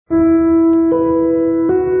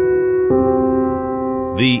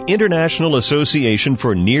The International Association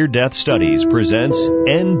for Near-Death Studies presents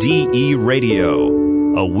NDE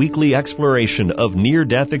Radio, a weekly exploration of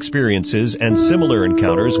near-death experiences and similar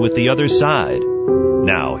encounters with the other side.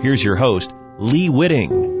 Now, here's your host, Lee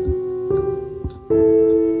Whitting.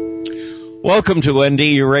 Welcome to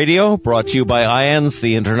NDE Radio, brought to you by IANS,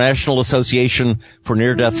 the International Association for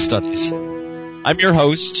Near-Death Studies. I'm your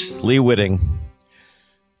host, Lee Whitting.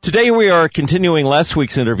 Today we are continuing last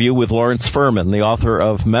week's interview with Lawrence Furman, the author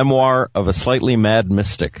of Memoir of a Slightly Mad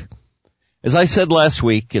Mystic. As I said last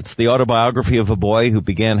week, it's the autobiography of a boy who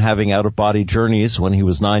began having out-of-body journeys when he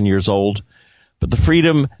was 9 years old, but the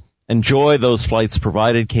freedom and joy those flights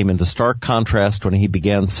provided came into stark contrast when he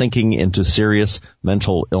began sinking into serious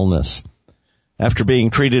mental illness. After being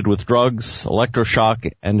treated with drugs,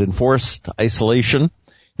 electroshock, and enforced isolation,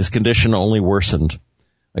 his condition only worsened.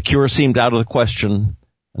 A cure seemed out of the question,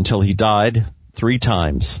 until he died 3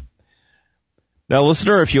 times. Now,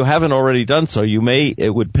 listener, if you haven't already done so, it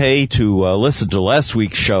would pay to listen to last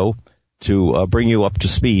week's show to bring you up to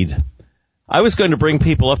speed. I was going to bring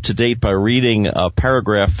people up to date by reading a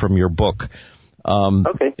paragraph from your book.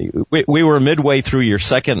 Okay. We were midway through your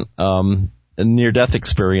second near-death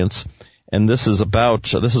experience, and this is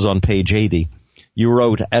on page 80. You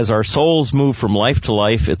wrote, "As our souls move from life to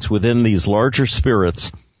life, it's within these larger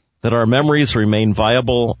spirits that our memories remain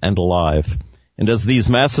viable and alive. And as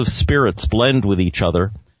these massive spirits blend with each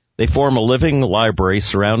other, they form a living library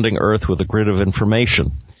surrounding Earth with a grid of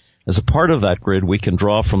information. As a part of that grid, we can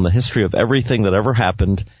draw from the history of everything that ever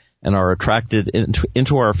happened and are attracted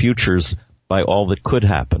into our futures by all that could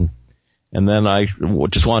happen." And then I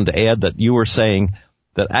just wanted to add that you were saying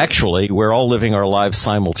that actually we're all living our lives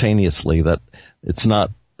simultaneously, that it's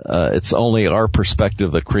not it's only our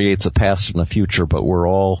perspective that creates a past and a future, but we're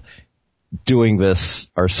all doing this,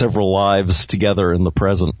 our several lives together in the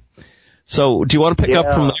present. So do you want to pick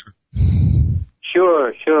up from there?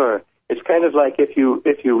 Sure. It's kind of like if you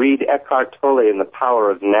read Eckhart Tolle in The Power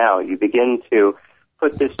of Now, you begin to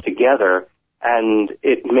put this together, and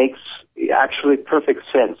it makes actually perfect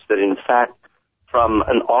sense that, in fact, from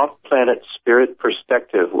an off-planet spirit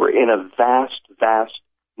perspective, we're in a vast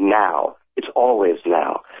now. It's always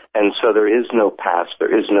now. And so there is no past,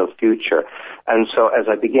 there is no future. And so as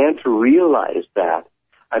I began to realize that,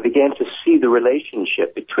 I began to see the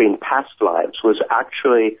relationship between past lives was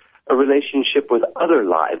actually a relationship with other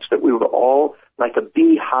lives, that we were all like a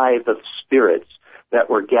beehive of spirits that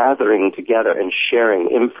were gathering together and sharing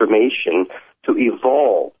information to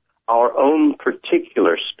evolve our own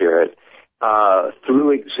particular spirit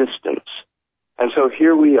through existence. And so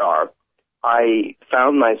here we are. I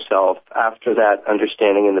found myself, after that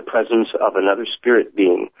understanding, in the presence of another spirit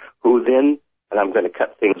being who then, and I'm going to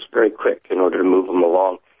cut things very quick in order to move them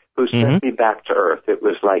along, who sent me back to Earth. It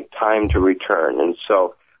was like time to return. And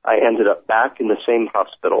so I ended up back in the same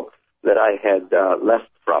hospital that I had left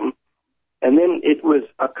from. And then it was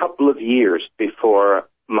a couple of years before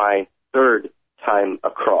my third time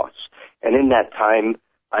across. And in that time,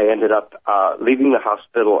 I ended up leaving the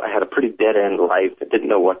hospital. I had a pretty dead-end life. I didn't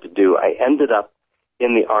know what to do. I ended up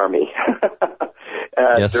in the Army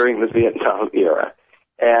during the Vietnam era.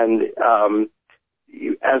 And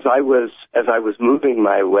as I was moving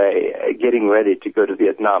my way, getting ready to go to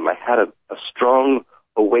Vietnam, I had a strong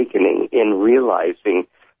awakening in realizing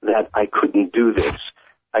that I couldn't do this.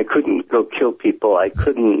 I couldn't go kill people. I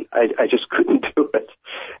just couldn't do it.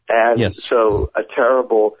 And so a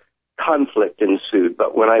terrible conflict ensued.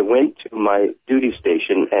 But when I went to my duty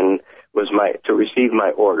station and to receive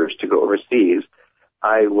my orders to go overseas,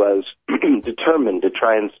 I was determined to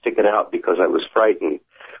try and stick it out because I was frightened.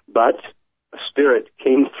 But a spirit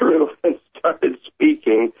came through and started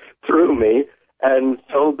speaking through me and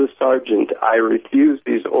told the sergeant, "I refuse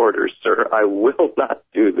these orders, sir. I will not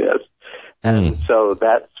do this." And so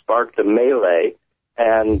that sparked a melee,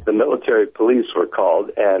 and the military police were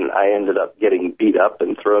called, and I ended up getting beat up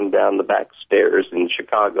and thrown down the back stairs in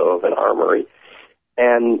Chicago of an armory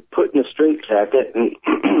and put in a straitjacket. And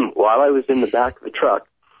while I was in the back of the truck,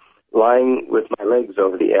 lying with my legs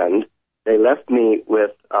over the end, they left me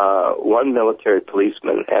with one military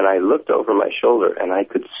policeman, and I looked over my shoulder, and I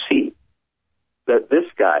could see that this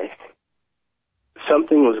guy,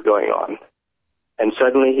 something was going on. And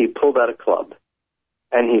suddenly he pulled out a club,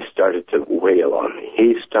 and he started to wail on me.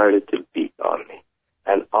 He started to beat on me.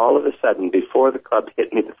 And all of a sudden, before the club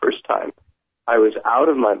hit me the first time, I was out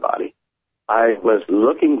of my body. I was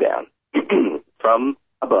looking down from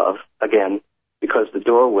above again, because the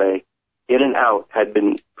doorway in and out had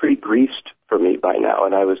been pretty greased for me by now,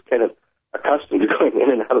 and I was kind of accustomed to going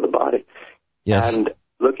in and out of the body. Yes. And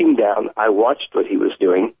looking down, I watched what he was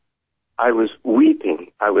doing. I was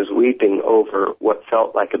weeping. I was weeping over what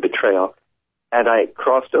felt like a betrayal, and I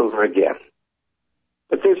crossed over again.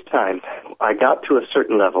 But this time, I got to a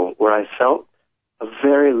certain level where I felt a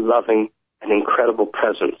very loving and incredible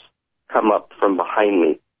presence come up from behind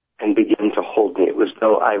me and begin to hold me. It was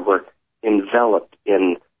though I were enveloped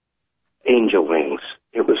in angel wings.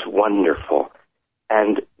 It was wonderful.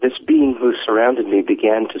 And this being who surrounded me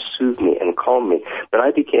began to soothe me and calm me. But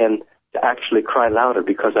I began to actually cry louder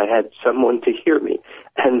because I had someone to hear me.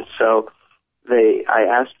 And so I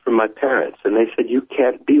asked for my parents, and they said, you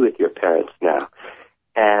can't be with your parents now,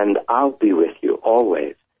 and I'll be with you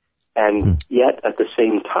always. And yet, at the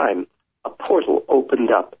same time, a portal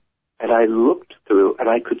opened up, and I looked through, and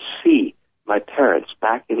I could see my parents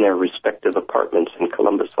back in their respective apartments in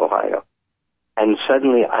Columbus, Ohio. And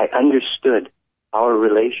suddenly I understood our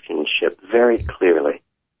relationship very clearly,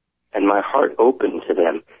 and my heart opened to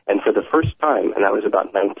them. And for the first time, and I was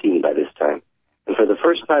about 19 by this time, and for the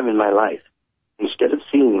first time in my life, instead of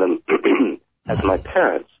seeing them as my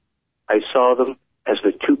parents, I saw them as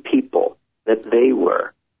the two people that they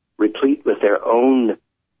were, replete with their own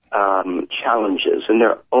challenges and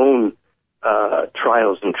their own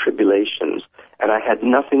trials and tribulations. And I had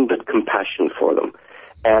nothing but compassion for them.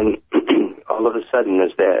 And all of a sudden,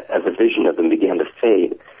 as the vision of them began to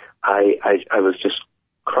fade, I was just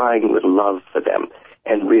crying with love for them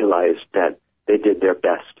and realized that they did their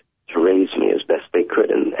best to raise me as best they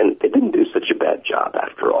could. And they didn't do such a bad job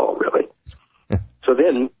after all, really. So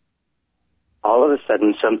then, all of a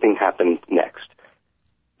sudden, something happened next.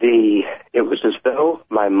 It was as though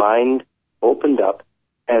my mind opened up,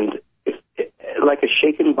 and like a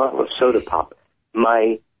shaken bottle of soda pop,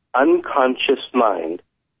 my unconscious mind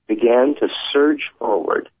began to surge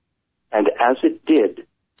forward. And as it did,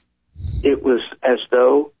 it was as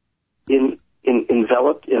though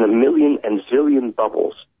enveloped in a million and zillion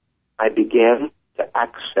bubbles, I began to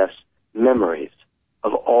access memories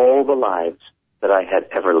of all the lives that I had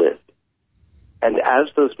ever lived. And as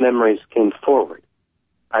those memories came forward,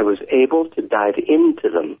 I was able to dive into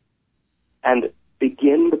them and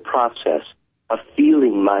begin the process of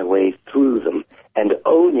feeling my way through them and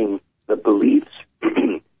owning the beliefs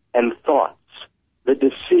and thoughts, the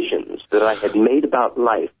decisions that I had made about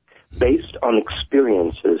life based on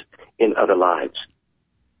experiences in other lives.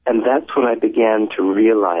 And that's when I began to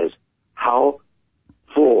realize how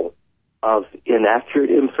full of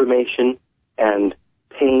inaccurate information and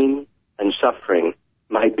pain and suffering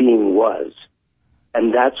my being was.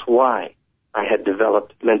 And that's why I had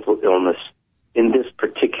developed mental illness in this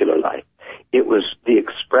particular life. It was the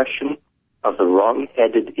expression of the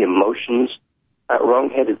wrong-headed emotions,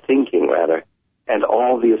 wrong-headed thinking, rather, and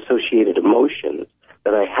all the associated emotions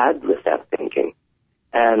that I had with that thinking.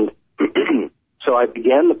 And so I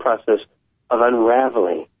began the process of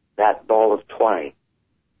unraveling that ball of twine.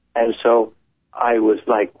 And so I was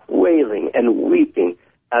like wailing and weeping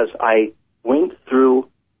as I went through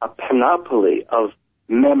a panoply of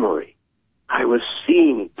memory. I was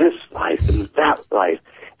seeing this life and that life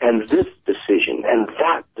and this decision and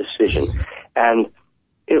that decision. And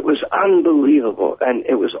it was unbelievable, and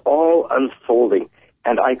it was all unfolding.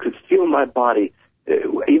 And I could feel my body,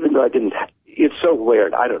 even though I didn't, it's so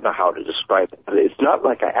weird, I don't know how to describe it. It's not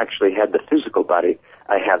like I actually had the physical body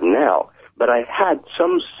I have now, but I had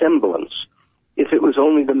some semblance, if it was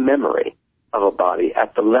only the memory of a body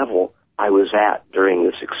at the level I was at during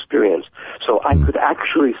this experience. So I could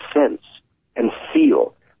actually sense and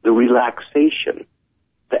feel the relaxation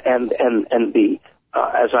and the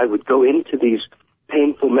as I would go into these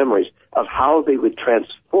painful memories of how they would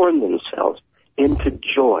transform themselves into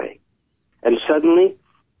joy. And suddenly,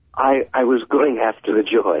 I was going after the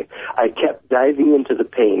joy. I kept diving into the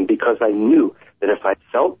pain because I knew that if I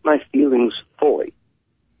felt my feelings fully,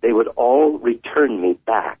 they would all return me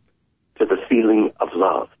back to the feeling of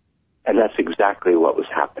love. And that's exactly what was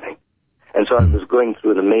happening. And so I was going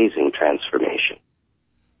through an amazing transformation.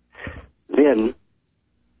 Then,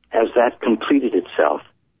 as that completed itself,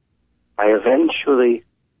 I eventually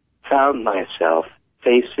found myself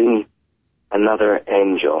facing another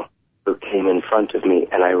angel who came in front of me,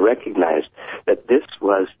 and I recognized that this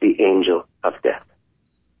was the angel of death.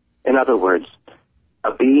 In other words,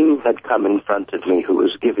 a being had come in front of me who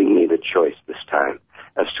was giving me the choice this time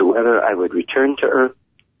as to whether I would return to Earth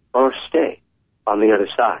or stay on the other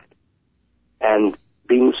side. And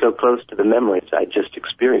being so close to the memories I just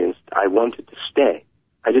experienced, I wanted to stay.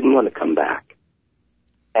 I didn't want to come back.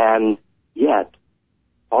 And yet,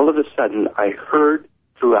 all of a sudden, I heard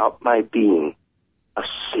throughout my being a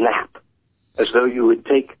snap, as though you would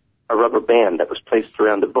take a rubber band that was placed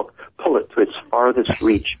around a book, pull it to its farthest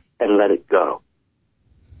reach, and let it go.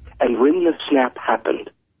 And when the snap happened,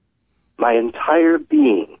 my entire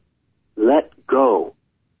being let go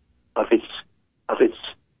of its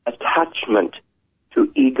attachment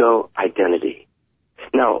to ego identity.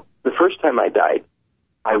 Now, the first time I died,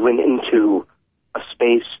 I went into a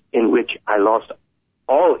space in which I lost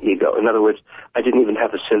all ego. In other words, I didn't even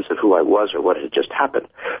have a sense of who I was or what had just happened.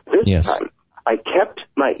 This time, I kept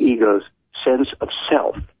my ego's sense of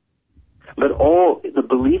self, but all the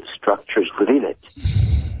belief structures within it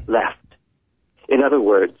left. In other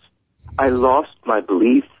words, I lost my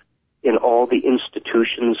belief in all the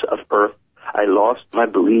institutions of earth. I lost my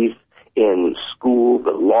belief in school,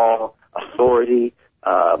 the law, authority,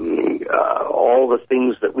 all the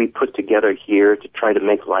things that we put together here to try to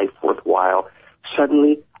make life worthwhile.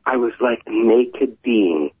 Suddenly, I was like a naked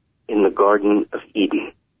being in the Garden of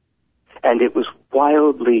Eden. And it was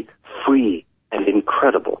wildly free and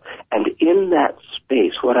incredible. And in that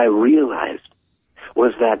space, what I realized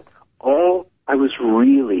was that all I was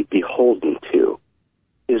really beholden to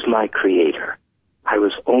is my Creator. I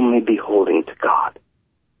was only beholding to God.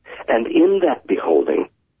 And in that beholding,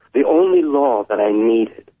 the only law that I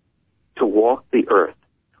needed to walk the earth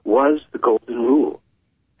was the golden rule.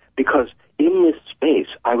 Because in this space,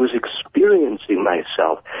 I was experiencing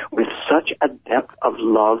myself with such a depth of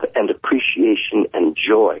love and appreciation and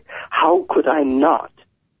joy. How could I not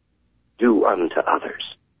do unto others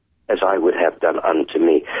as I would have done unto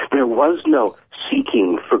me? There was no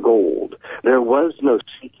seeking for gold. There was no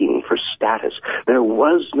seeking for status. There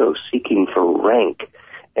was no seeking for rank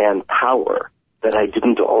and power that I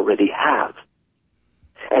didn't already have.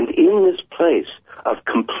 And in this place of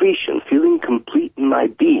completion, feeling complete in my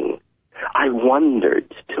being, I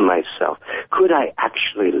wondered to myself, could I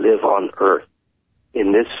actually live on earth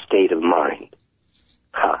in this state of mind?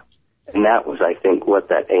 And that was, I think, what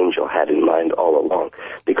that angel had in mind all along.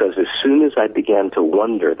 Because as soon as I began to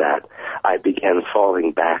wonder that, I began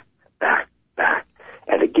falling back.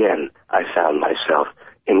 And again, I found myself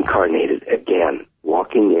incarnated again,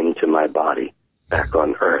 walking into my body back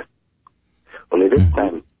on earth. Only this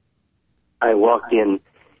time, I walked in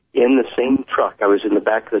the same truck. I was in the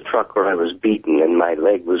back of the truck where I was beaten, and my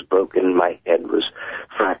leg was broken, my head was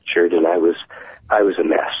fractured, and I was a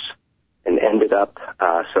mess. And ended up,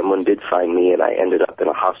 someone did find me, and I ended up in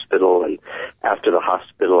a hospital, and after the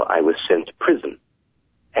hospital, I was sent to prison.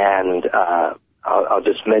 And I'll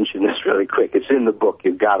just mention this really quick. It's in the book.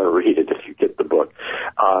 You've got to read it if you get the book.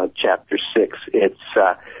 Chapter 6. It's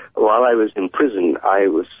while I was in prison, I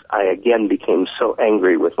again became so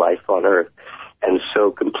angry with life on earth and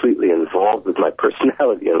so completely involved with my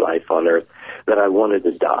personality in life on earth that I wanted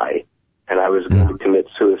to die. And I was going to commit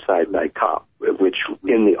suicide by cop, which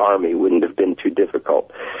in the Army wouldn't have been too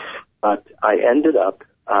difficult. But I ended up,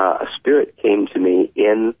 a spirit came to me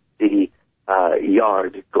in the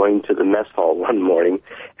yard going to the mess hall one morning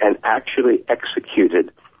and actually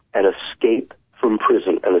executed an escape from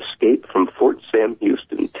prison, an escape from Fort Sam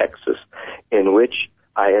Houston, Texas, in which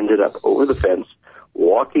I ended up over the fence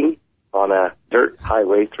walking on a dirt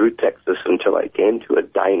highway through Texas until I came to a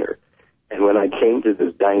diner. And when I came to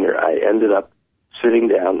this diner, I ended up sitting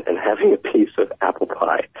down and having a piece of apple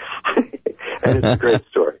pie. And it's a great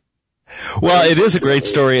story. Well, it is a great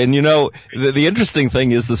story. And, you know, the interesting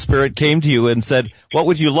thing is the spirit came to you and said, what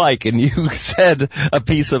would you like? And you said a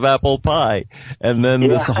piece of apple pie. And then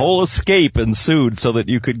this whole escape ensued so that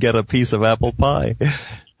you could get a piece of apple pie.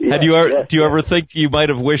 Do you ever think you might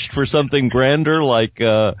have wished for something grander, like,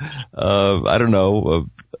 I don't know,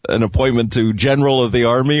 an appointment to General of the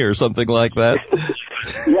Army or something like that?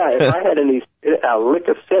 Yeah, if I had a lick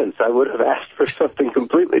of sense, I would have asked for something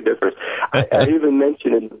completely different. I even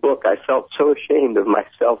mentioned in the book, I felt so ashamed of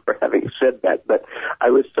myself for having said that, but I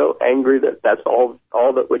was so angry that that's all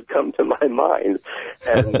that would come to my mind.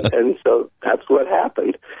 And so that's what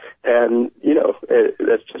happened. And, you know,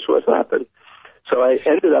 that's just what happened. So I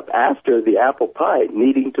ended up, after the apple pie,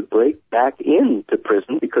 needing to break back into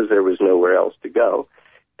prison because there was nowhere else to go.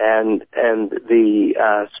 And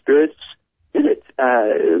the spirits did it.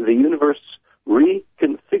 The universe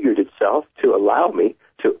reconfigured itself to allow me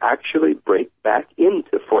to actually break back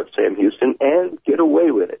into Fort Sam Houston and get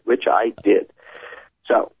away with it, which I did.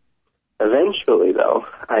 So eventually, though,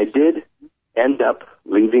 I did end up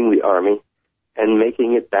leaving the Army and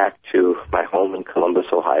making it back to my home in Columbus,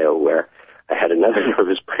 Ohio, where I had another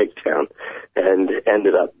nervous breakdown and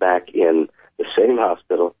ended up back in the same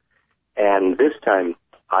hospital. And this time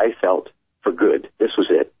I felt for good. This was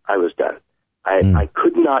it. I was done. I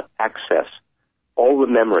could not access all the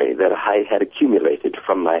memory that I had accumulated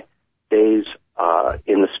from my days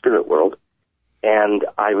in the spirit world. And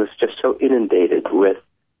I was just so inundated with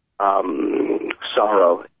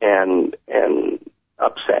sorrow and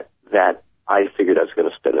upset that I figured I was going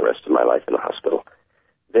to spend the rest of my life in the hospital.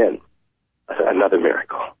 Then, another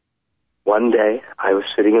miracle. One day, I was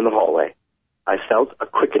sitting in the hallway. I felt a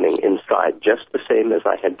quickening inside, just the same as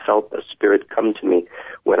I had felt a spirit come to me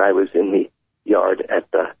when I was in the yard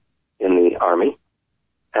in the army.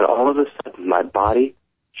 And all of a sudden, my body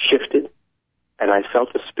shifted, and I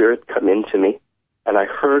felt a spirit come into me, and I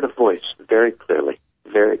heard a voice very clearly,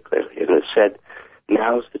 and it said,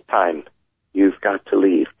 "Now's the time. You've got to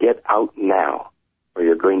leave. Get out now, or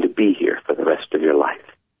you're going to be here for the rest of your life."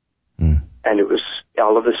 And it was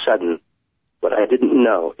all of a sudden, what I didn't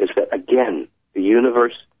know is that, again, the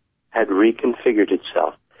universe had reconfigured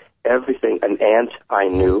itself. Everything, an aunt I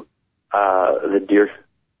knew, the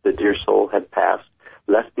dear soul had passed,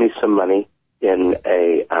 left me some money in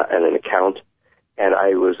an account, and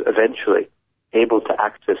I was eventually able to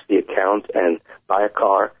access the account and buy a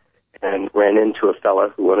car, and ran into a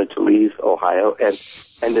fella who wanted to leave Ohio and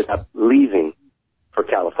ended up leaving for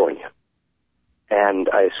California. And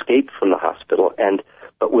I escaped from the hospital,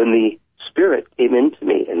 but when the spirit came into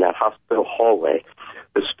me in that hospital hallway,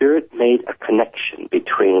 the spirit made a connection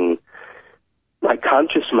between my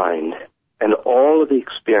conscious mind and all of the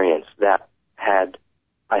experience that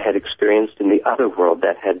I had experienced in the other world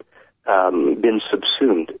that had been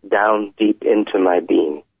subsumed down deep into my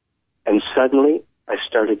being. And suddenly, I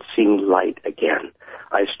started seeing light again.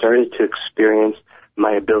 I started to experience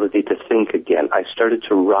my ability to think again. I started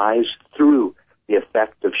to rise through the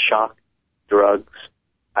effect of shock, drugs,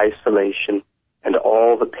 isolation, and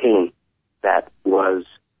all the pain that was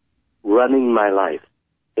running my life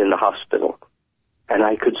in the hospital. And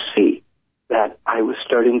I could see that I was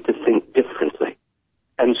starting to think differently.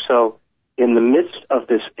 And so, in the midst of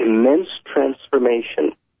this immense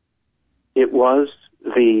transformation, it was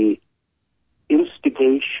the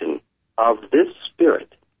instigation of this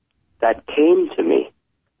spirit that came to me,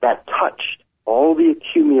 that touched all the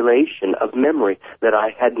accumulation of memory that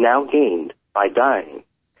I had now gained by dying,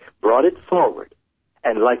 brought it forward,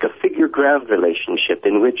 and like a figure-ground relationship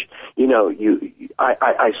in which,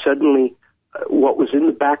 I suddenly, what was in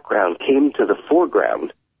the background came to the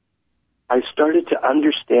foreground. I started to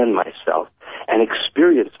understand myself and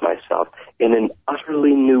experience myself in an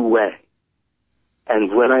utterly new way.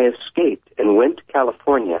 And when I escaped and went to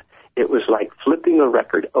California, it was like flipping a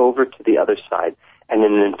record over to the other side, and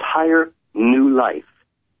an entire new life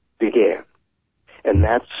began. And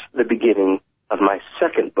that's the beginning of my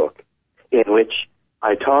second book, in which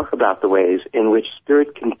I talk about the ways in which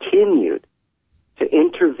Spirit continued to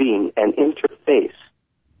intervene and interface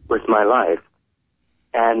with my life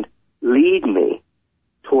and lead me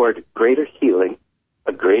toward greater healing,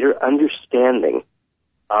 a greater understanding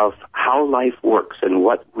of how life works and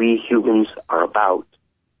what we humans are about.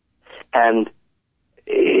 And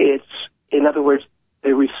in other words,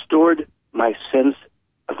 they restored my sense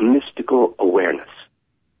of mystical awareness.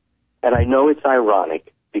 And I know it's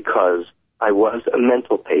ironic because I was a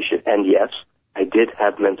mental patient, and yes, I did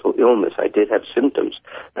have mental illness. I did have symptoms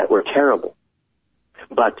that were terrible.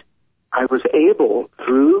 But I was able,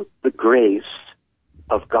 through the grace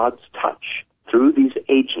of God's touch, through these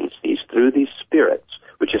agencies, through these spirits,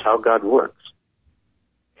 which is how God works,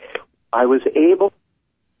 I was able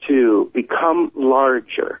to become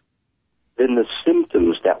larger than the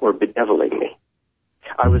symptoms that were bedeviling me.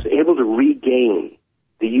 I was able to regain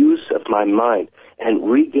the use of my mind and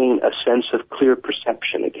regain a sense of clear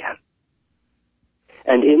perception again.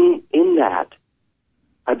 And in that,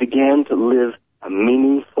 I began to live a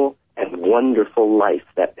meaningful and wonderful life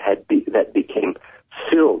that became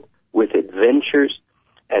filled with adventures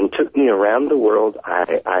and took me around the world.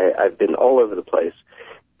 I've been all over the place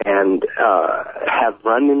and have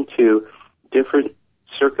run into different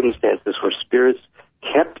circumstances where spirits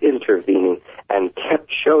kept intervening and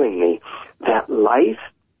kept showing me that life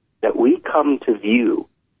that we come to view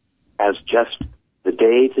as just the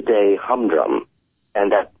day-to-day humdrum,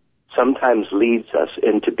 and that sometimes leads us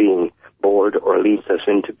into being bored or leads us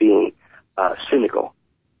into being cynical,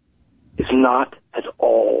 is not at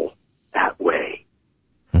all that way.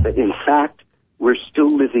 That in fact, we're still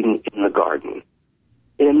living in the garden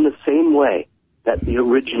in the same way that the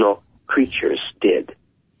original creatures did.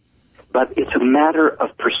 But it's a matter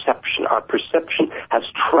of perception. Our perception has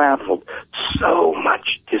traveled so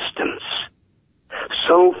much distance.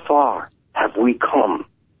 So far have we come.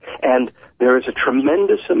 And there is a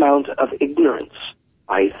tremendous amount of ignorance,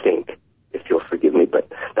 I think, if you'll forgive me,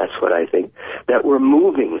 but that's what I think, that we're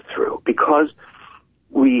moving through because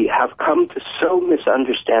we have come to so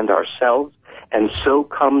misunderstand ourselves and so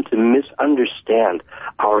come to misunderstand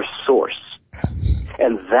our source.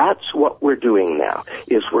 And that's what we're doing now,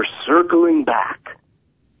 is we're circling back.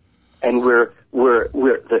 And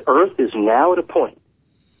the Earth is now at a point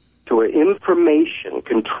to where information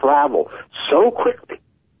can travel so quickly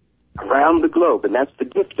around the globe, and that's the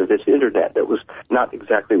gift of this internet that was not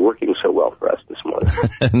exactly working so well for us this morning.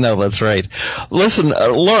 No, that's right. Listen,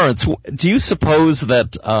 Lawrence, do you suppose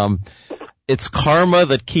that it's karma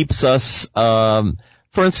that keeps us,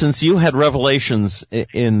 for instance, you had revelations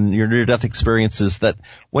in your near-death experiences that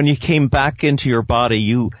when you came back into your body,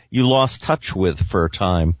 you lost touch with for a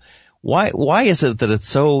time. Why is it that it's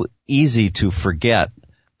so easy to forget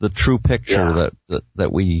the true picture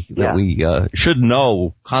that we should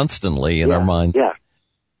know constantly in our minds?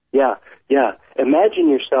 Yeah. Imagine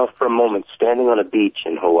yourself for a moment standing on a beach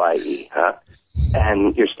in Hawaii,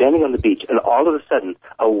 and you're standing on the beach, and all of a sudden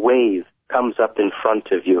a wave comes up in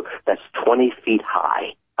front of you that's 20 feet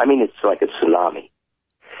high. I mean, it's like a tsunami.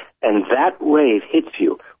 And that wave hits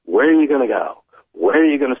you. Where are you going to go? Where are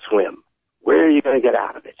you going to swim? Where are you going to get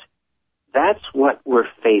out of it? That's what we're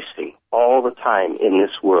facing all the time in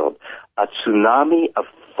this world, a tsunami of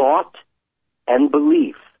thought and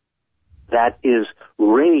belief that is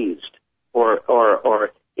raised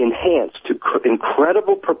or enhanced to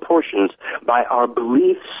incredible proportions by our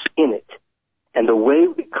beliefs in it and the way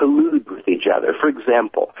we collude with each other. For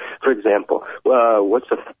example, what's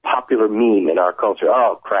a popular meme in our culture?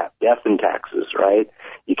 Oh, crap, death and taxes, right?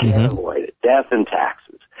 You can't avoid it, death and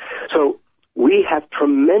taxes. So we have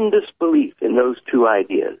tremendous belief in those two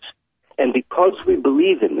ideas. And because we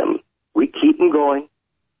believe in them, we keep them going,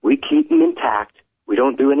 we keep them intact, we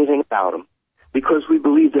don't do anything about them, because we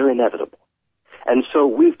believe they're inevitable. And so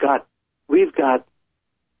we've got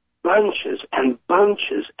bunches and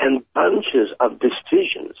bunches and bunches of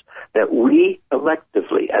decisions that we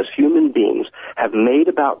collectively as human beings have made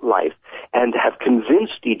about life and have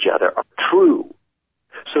convinced each other are true,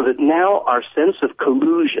 so that now our sense of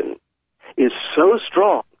collusion is so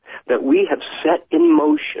strong that we have set in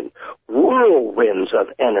motion whirlwinds of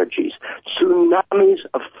energies, tsunamis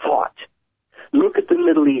of thought. Look at the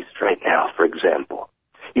Middle East right now, for example.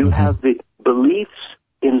 You have the beliefs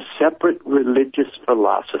in separate religious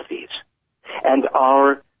philosophies, and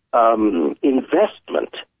our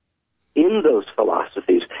investment in those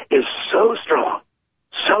philosophies is so strong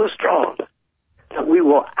that we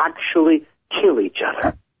will actually kill each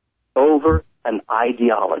other over an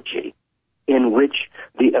ideology in which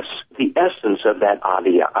the essence of that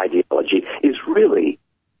ideology is really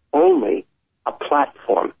only a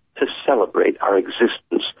platform to celebrate our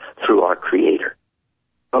existence through our Creator.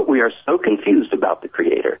 But we are so confused about the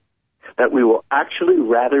Creator that we will actually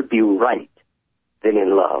rather be right than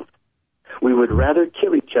in love. We would rather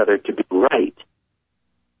kill each other to be right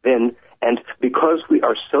than, and because we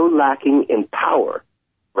are so lacking in power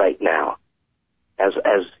right now as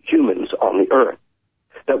humans on the earth,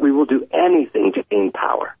 that we will do anything to gain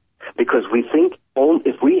power, because we think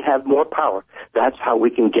if we have more power, that's how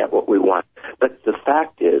we can get what we want. But the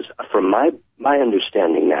fact is, from my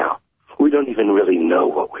understanding now, we don't even really know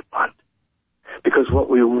what we want. Because what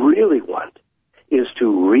we really want is to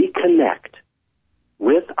reconnect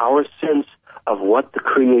with our sense of what the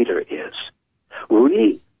Creator is.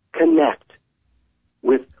 Reconnect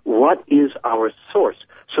with what is our source,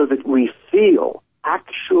 so that we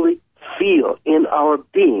actually feel in our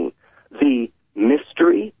being the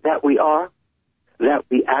mystery that we are, that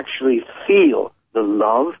we actually feel the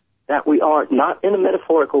love that we are, not in a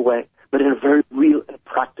metaphorical way, but in a very real and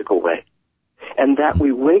practical way. And that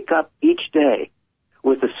we wake up each day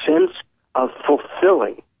with a sense of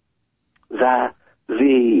fulfilling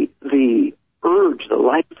the urge, the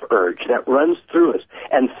life urge that runs through us,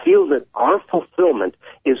 and feel that our fulfillment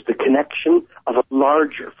is the connection of a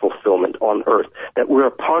larger fulfillment on earth, that we're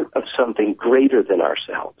a part of something greater than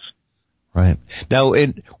ourselves. Right. Now,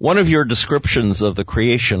 in one of your descriptions of the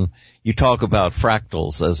creation, you talk about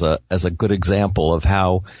fractals as a good example of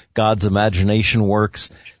how God's imagination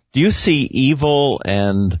works. Do you see evil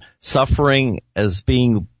and suffering as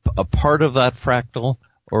being a part of that fractal,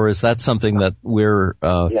 or is that something that we're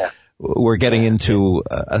getting into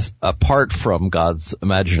apart from God's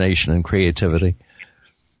imagination and creativity?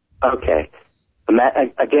 Okay.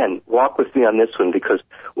 Again, walk with me on this one, because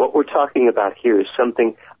what we're talking about here is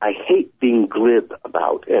something I hate being glib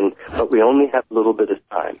about, but we only have a little bit of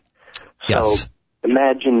time. Yes. So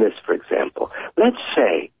imagine this, for example. Let's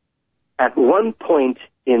say at one point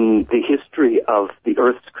in the history of the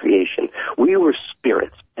Earth's creation, we were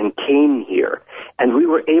spirits and came here, and we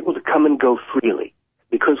were able to come and go freely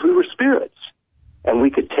because we were spirits. And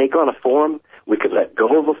we could take on a form, we could let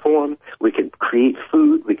go of a form, we could create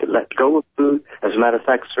food, we could let go of food. As a matter of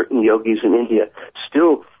fact, certain yogis in India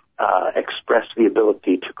express the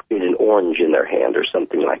ability to create an orange in their hand or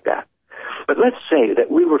something like that. But let's say that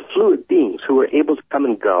we were fluid beings who were able to come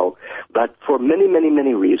and go, but for many, many,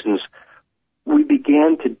 many reasons, we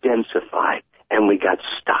began to densify and we got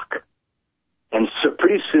stuck. And so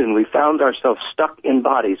pretty soon we found ourselves stuck in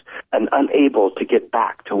bodies and unable to get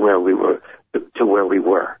back to where we were.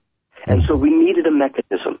 And so we needed a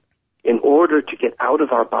mechanism in order to get out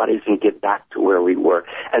of our bodies and get back to where we were.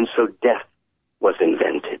 And so death was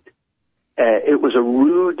invented. It was a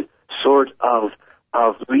rude sort of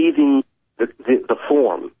leaving the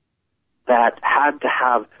form that had to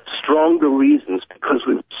have stronger reasons because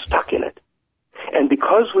we were stuck in it. And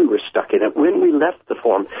because we were stuck in it, when we left the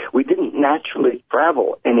form, we didn't naturally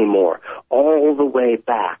travel anymore all the way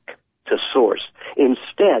back to source.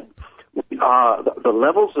 Instead, the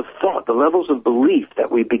levels of thought, the levels of belief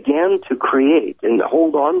that we began to create and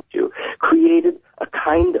hold on to created a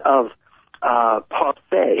kind of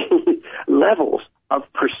parfait, levels of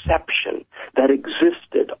perception that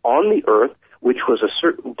existed on the earth, which was a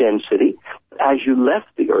certain density. As you left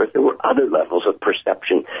the earth, there were other levels of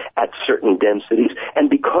perception at certain densities. And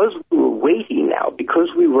because we were weighty now, because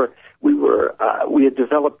we had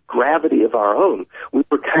developed gravity of our own, we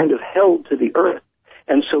were kind of held to the earth.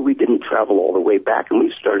 And so we didn't travel all the way back, and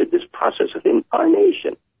we started this process of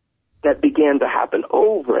incarnation that began to happen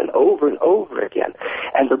over and over and over again.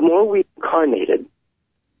 And the more we incarnated,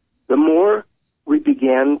 the more we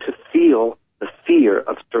began to feel the fear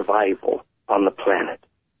of survival on the planet.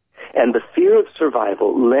 And the fear of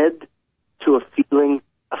survival led to a feeling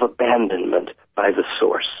of abandonment by the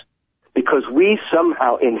source, because we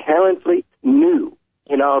somehow inherently knew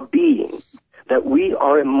in our being that we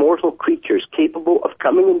are immortal creatures capable of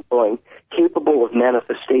coming and going, capable of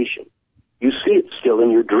manifestation. You see it still in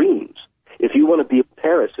your dreams. If you want to be in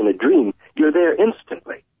Paris in a dream, you're there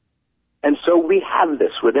instantly. And so we have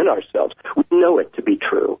this within ourselves. We know it to be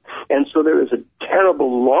true. And so there is a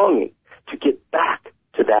terrible longing to get back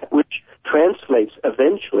to that, which translates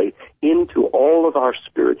eventually into all of our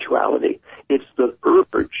spirituality. It's the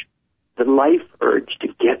urge, the life urge to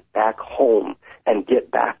get back home and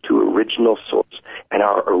get back to original source and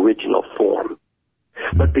our original form.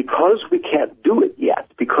 But because we can't do it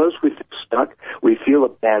yet, because we feel stuck, we feel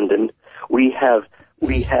abandoned, we have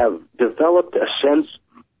developed a sense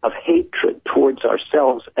of hatred towards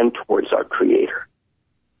ourselves and towards our Creator.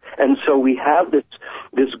 And so we have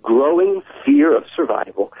this growing fear of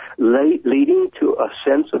survival, leading to a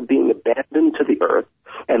sense of being abandoned to the earth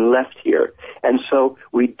and left here. And so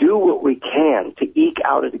we do what we can to eke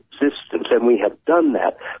out an existence, and we have done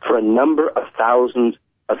that for a number of thousands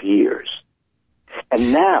of years.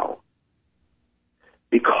 And now,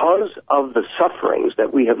 because of the sufferings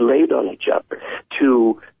that we have laid on each other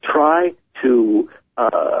to try to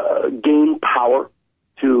gain power,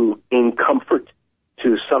 to gain comfort,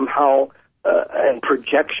 to somehow, and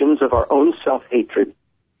projections of our own self-hatred,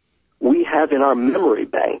 we have in our memory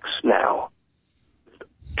banks now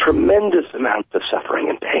tremendous amounts of suffering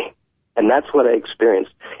and pain. And that's what I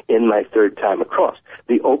experienced in my third time across,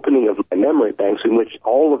 the opening of my memory banks in which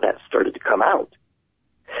all of that started to come out.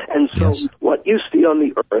 And so yes, what you see on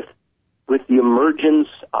the earth with the emergence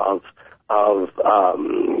of a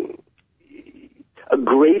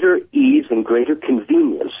greater ease and greater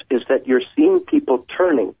convenience is that you're seeing people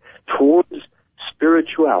turning towards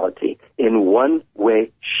spirituality in one way,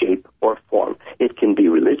 shape, or form. It can be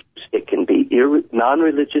religious, it can be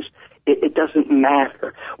non-religious, it doesn't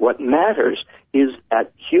matter. What matters is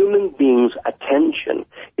that human beings' attention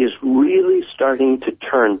is really starting to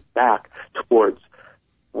turn back towards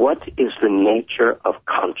what is the nature of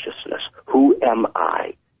consciousness? Who am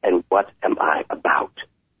I and what am I about?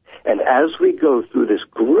 And as we go through this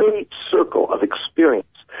great circle of experience,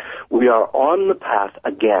 we are on the path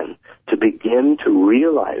again to begin to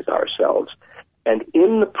realize ourselves. And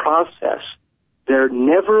in the process, there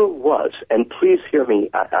never was, and please hear me,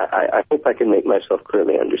 I hope I can make myself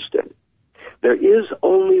clearly understood. There is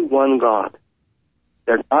only one God.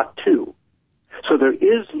 There are not two. So there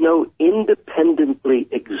is no independently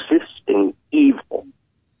existing evil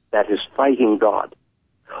that is fighting God.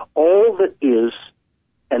 All that is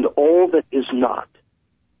and all that is not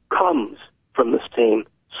comes from the same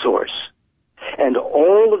source. And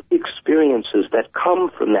all of the experiences that come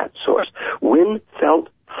from that source, when felt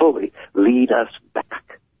fully, lead us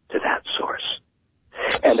back to that source.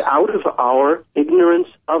 And out of our ignorance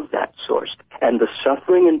of that source and the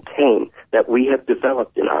suffering and pain that we have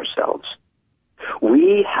developed in ourselves,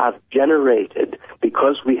 we have generated,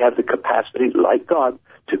 because we have the capacity, like God,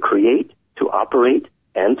 to create, to operate,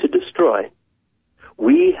 and to destroy,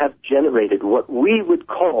 we have generated what we would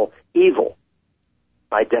call evil.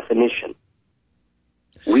 by definition.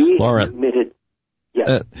 We admitted...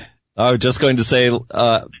 Yes. I was just going to say,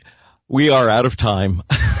 we are out of time.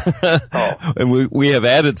 And we have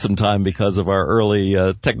added some time because of our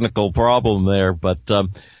early technical problem there. But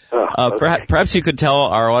okay. Perhaps you could tell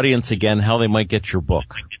our audience again how they might get your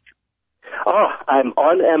book. I'm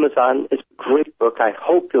on Amazon. It's a great book. I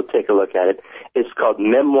hope you'll take a look at it. It's called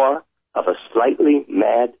Memoir of a Slightly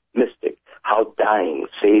Mad Mystic, How Dying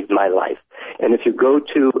Saved My Life. And if you go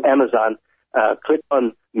to Amazon, click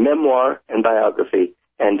on Memoir and Biography,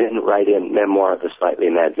 and then write in Memoir of a Slightly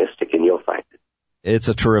Mad Mystic, and you'll find it. It's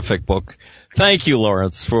a terrific book. Thank you,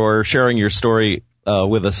 Lawrence, for sharing your story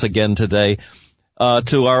with us again today.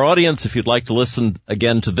 To our audience, if you'd like to listen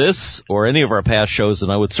again to this or any of our past shows,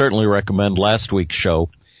 and I would certainly recommend last week's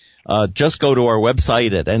show, just go to our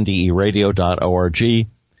website at nderadio.org.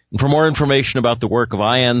 And for more information about the work of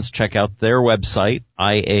IANDS, check out their website,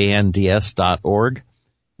 iands.org.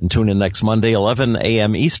 And tune in next Monday, 11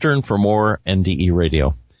 a.m. Eastern, for more NDE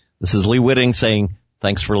Radio. This is Lee Witting saying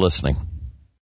thanks for listening.